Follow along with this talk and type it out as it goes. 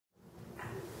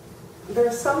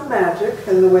there's some magic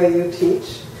in the way you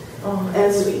teach,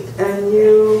 that's sweet. And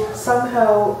you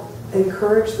somehow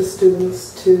encourage the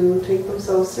students to take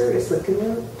themselves seriously. Can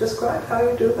you describe how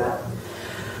you do that?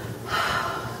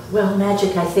 Well,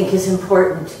 magic, I think, is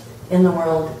important in the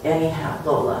world anyhow,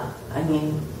 Lola. I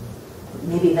mean,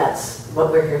 maybe that's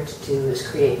what we're here to do, is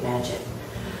create magic.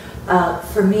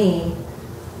 For me,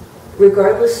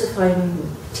 regardless if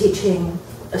I'm teaching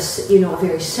a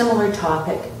very similar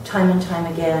topic time and time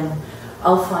again,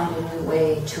 I'll find a new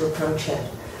way to approach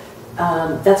it.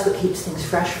 That's what keeps things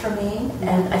fresh for me,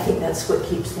 and I think that's what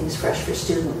keeps things fresh for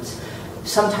students.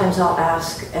 Sometimes I'll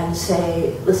ask and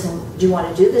say, listen, do you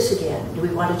want to do this again? Do we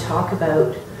want to talk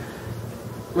about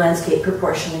landscape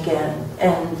proportion again?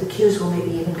 And the cues will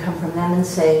maybe even come from them and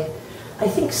say, I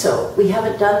think so. We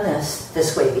haven't done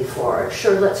this way before.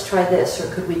 Sure, let's try this.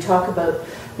 Or could we talk about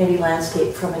maybe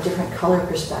landscape from a different color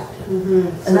perspective?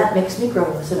 And that makes me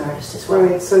grow as an artist as well.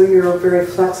 Right, so you're very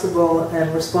flexible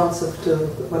and responsive to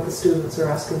what the students are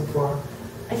asking for.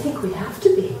 I think we have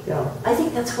to be. Yeah. I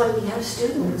think that's why we have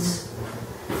students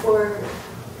for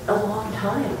a long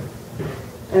time.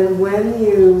 And when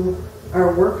you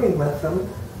are working with them,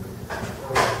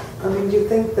 I mean, do you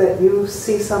think that you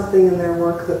see something in their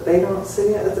work that they don't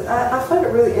see? I find it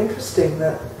really interesting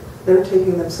that they're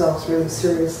taking themselves really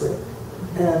seriously.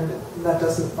 And that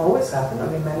doesn't always happen. I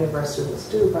mean, many of our students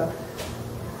do, but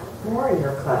more in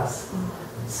your class.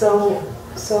 So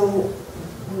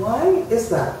why is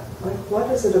that? Like, what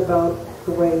is it about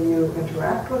the way you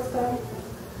interact with them,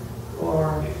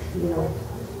 or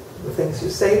the things you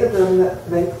say to them that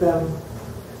make them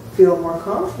feel more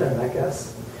confident, I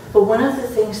guess? But one of the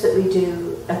things that we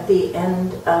do at the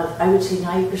end of, I would say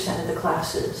 90% of the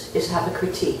classes, is have a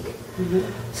critique.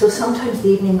 So sometimes the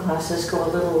evening classes go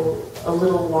a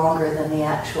little longer than the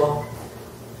actual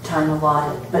time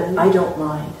allotted, but I don't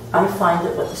mind. I find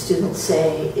that what the students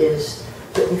say is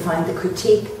that they find the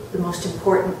critique the most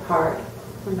important part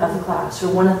of the class,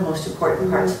 or one of the most important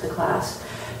parts of the class.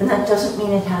 And that doesn't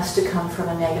mean it has to come from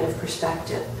a negative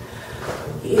perspective.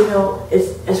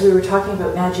 As we were talking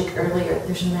about magic earlier,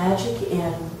 there's magic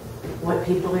in what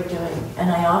people are doing.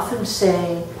 And I often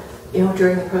say,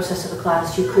 during the process of a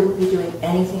class, you couldn't be doing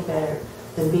anything better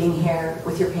than being here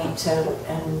with your paints out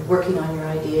and working on your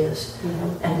ideas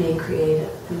and being creative.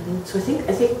 So I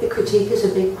think the critique is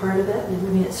a big part of it. I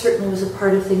mean, it certainly was a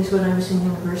part of things when I was in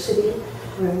university.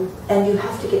 And you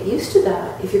have to get used to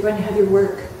that. If you're going to have your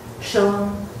work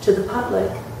shown to the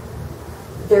public,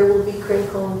 there will be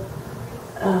critical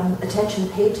attention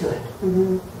paid to it.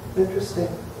 Interesting.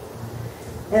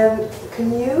 And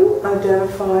can you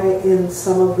identify in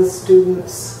some of the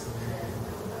students,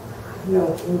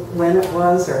 when it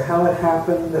was or how it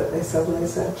happened that they suddenly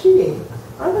said, gee,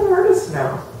 I'm an artist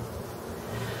now?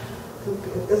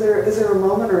 Is there a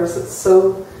moment, or is it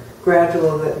so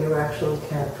gradual that you actually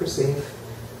can't perceive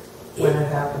when it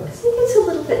happens? I think it's a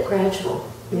little bit gradual,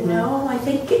 I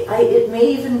think it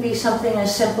may even be something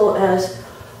as simple as,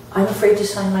 I'm afraid to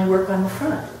sign my work on the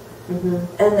front.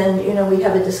 And then, we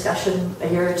have a discussion a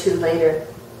year or two later,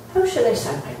 how should I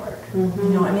sign my work? I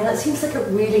mean, that seems like a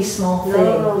really small thing.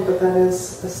 No, but that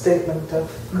is a statement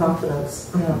of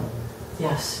confidence.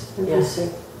 Yes.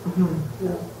 Interesting.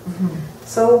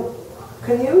 So,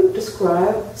 can you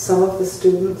describe some of the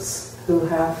students who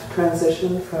have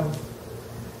transitioned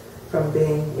from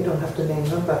being, you don't have to name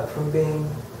them, but from being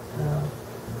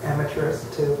amateurs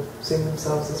to seeing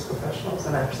themselves as professionals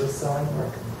and actually selling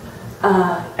work?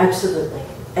 Absolutely.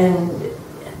 And,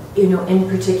 in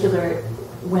particular,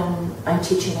 when I'm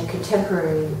teaching a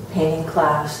contemporary painting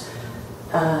class,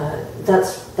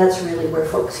 that's really where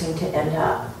folks seem to end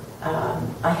up.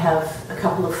 I have a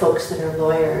couple of folks that are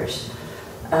lawyers,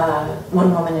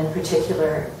 one woman in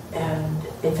particular, and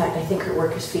in fact I think her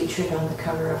work is featured on the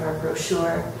cover of our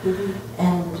brochure.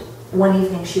 And one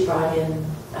evening she brought in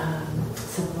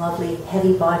some lovely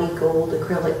heavy body gold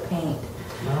acrylic paint.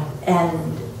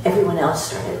 And everyone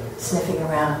else started sniffing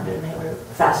around, and they were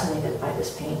fascinated by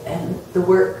this paint. And the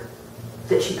work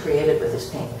that she created with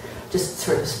this paint just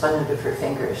sort of spun out of her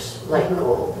fingers like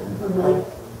gold and like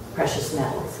precious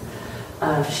metals.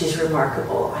 She's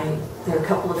remarkable. There are a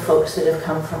couple of folks that have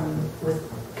come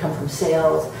from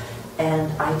sales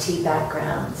and IT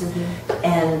backgrounds,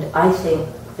 and I think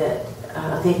that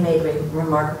they've made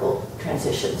remarkable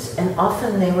transitions. And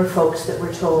often they were folks that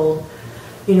were told,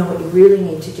 what you really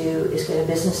need to do is get a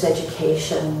business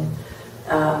education.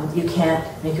 You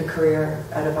can't make a career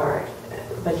out of art.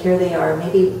 But here they are,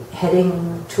 maybe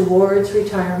heading towards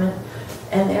retirement,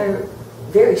 and they're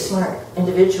very smart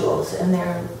individuals, and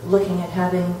they're looking at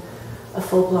having a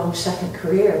full-blown second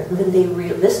career that they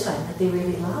this time that they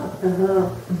really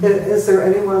love. Is there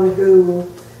anyone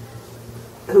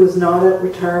who's not at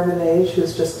retirement age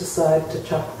who's just decided to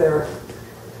chuck their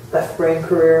left brain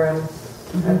career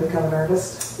and become an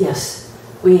artist? Yes,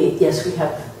 we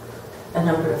have a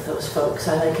number of those folks.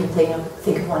 I can think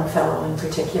of one fellow in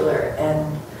particular,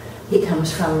 and he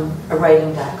comes from a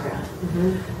writing background.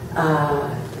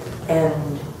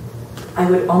 And I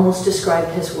would almost describe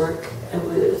his work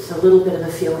with a little bit of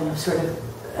a feeling of sort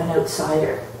of an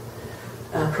outsider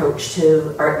approach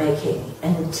to art making.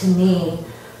 And to me,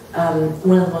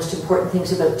 one of the most important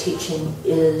things about teaching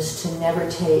is to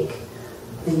never take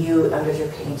the you out of your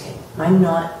painting. I'm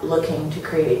not looking to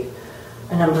create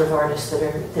a number of artists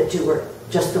that do work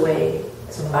just the way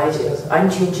I do. I'm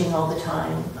changing all the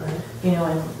time. You know,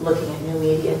 I'm looking at new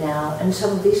media now, and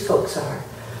some of these folks are.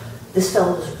 This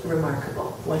fellow's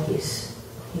remarkable, what he's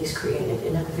created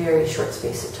in a very short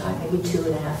space of time, maybe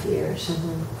 2.5 years.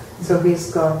 So he's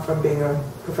gone from being a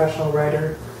professional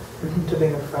writer to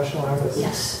being a professional artist.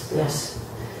 Yes, yes.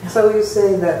 Yeah. So you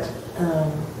say that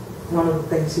one of the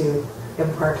things you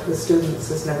impart to the students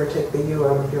is never take the you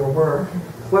out of your work.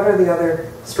 What are the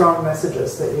other strong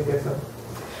messages that you give them?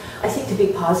 I think to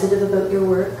be positive about your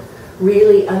work,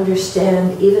 really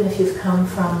understand, even if you've come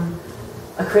from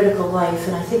a critical life,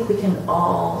 and I think we can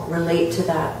all relate to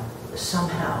that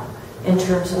somehow in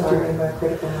terms of what do you mean by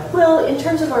critical life? Well, in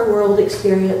terms of our world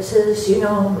experiences, you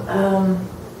know,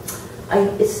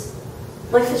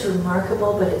 life is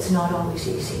remarkable, but it's not always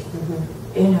easy.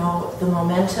 You know, the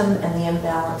momentum and the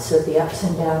imbalance of the ups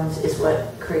and downs is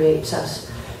what creates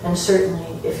us. And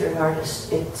certainly, if you're an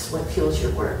artist, it's what fuels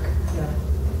your work. Yeah.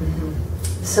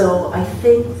 So I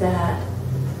think that,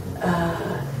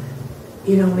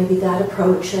 you know, maybe that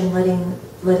approach and letting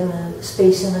the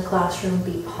space in the classroom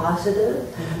be positive,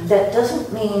 that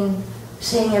doesn't mean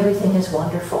saying everything is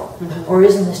wonderful or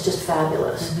isn't this just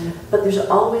fabulous, but there's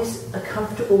always a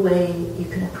comfortable way you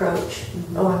can approach,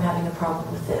 oh, I'm having a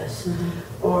problem with this,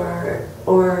 or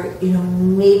you know,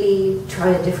 maybe try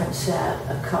a different set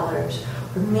of colors,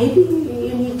 or maybe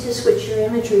you need to switch your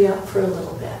imagery up for a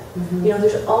little bit. You know,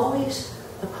 there's always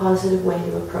a positive way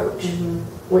to approach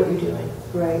what you're doing.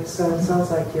 Right, so it sounds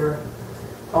like you're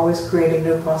always creating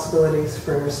new possibilities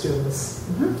for your students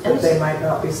that they might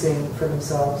not be seeing for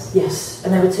themselves. Yes,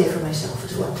 and I would say for myself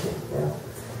as well too. Yeah,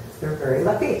 you're very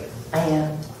lucky. I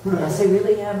am. Yes, I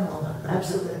really am, Lola.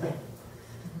 Absolutely.